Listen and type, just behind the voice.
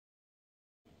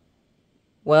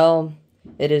Well,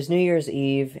 it is New Year's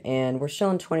Eve, and we're still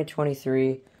in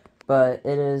 2023, but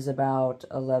it is about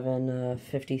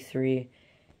 11:53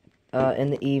 in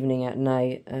the evening at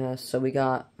night, so we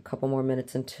got a couple more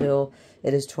minutes until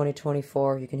it is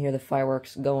 2024. You can hear the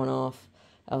fireworks going off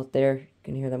out there. You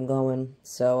can hear them going,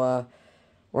 so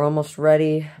we're almost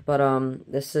ready, but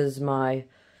this is my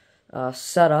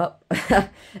setup.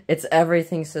 It's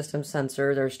everything system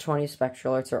sensor. There's 20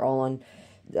 spectral alerts. They're all on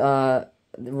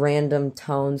random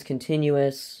tones,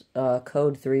 continuous,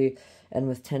 code 3, and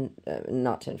with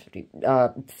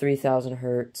 3000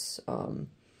 hertz,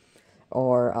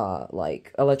 or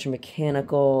like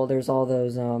electromechanical. There's all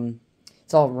those,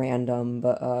 it's all random,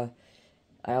 but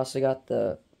I also got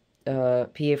the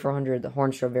PA400, the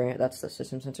Hornstroke variant. That's the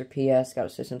system sensor PS. Got a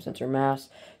system sensor mass,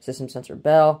 system sensor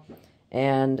bell,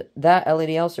 and that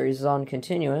LEDL series is on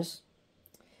continuous,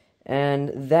 and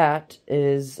that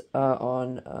is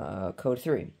on code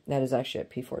 3. That is actually at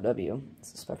P4W.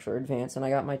 It's a spectral advance, and I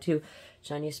got my 2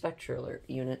 Chinese spectral alert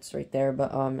units right there.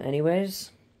 But anyways,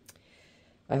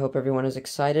 I hope everyone is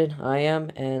excited. I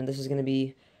am, and this is going to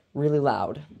be really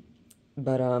loud.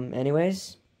 But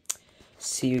anyways,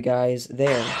 see you guys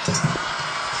there.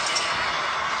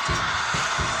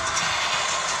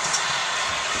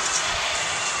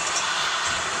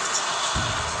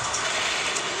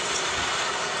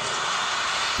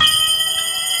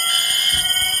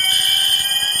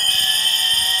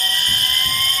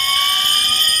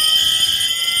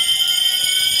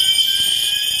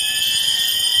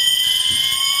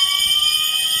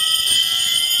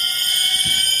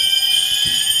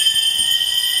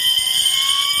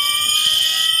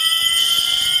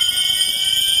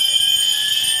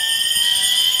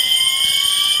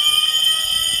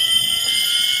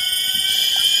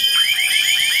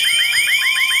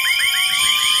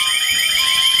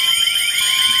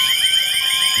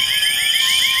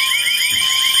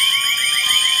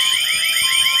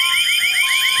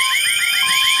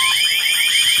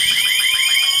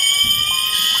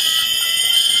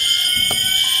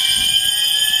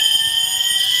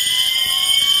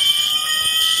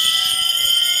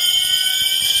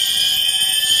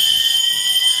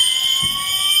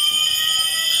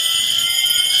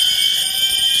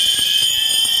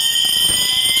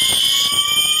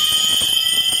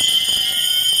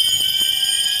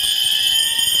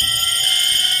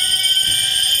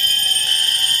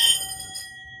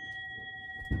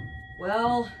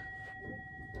 Well,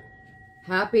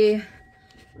 happy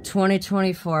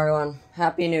 2024, everyone.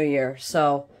 Happy New Year.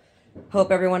 So,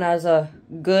 hope everyone has a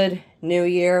good New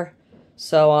Year.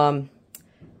 So,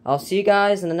 I'll see you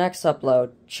guys in the next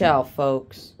upload. Ciao,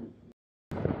 folks.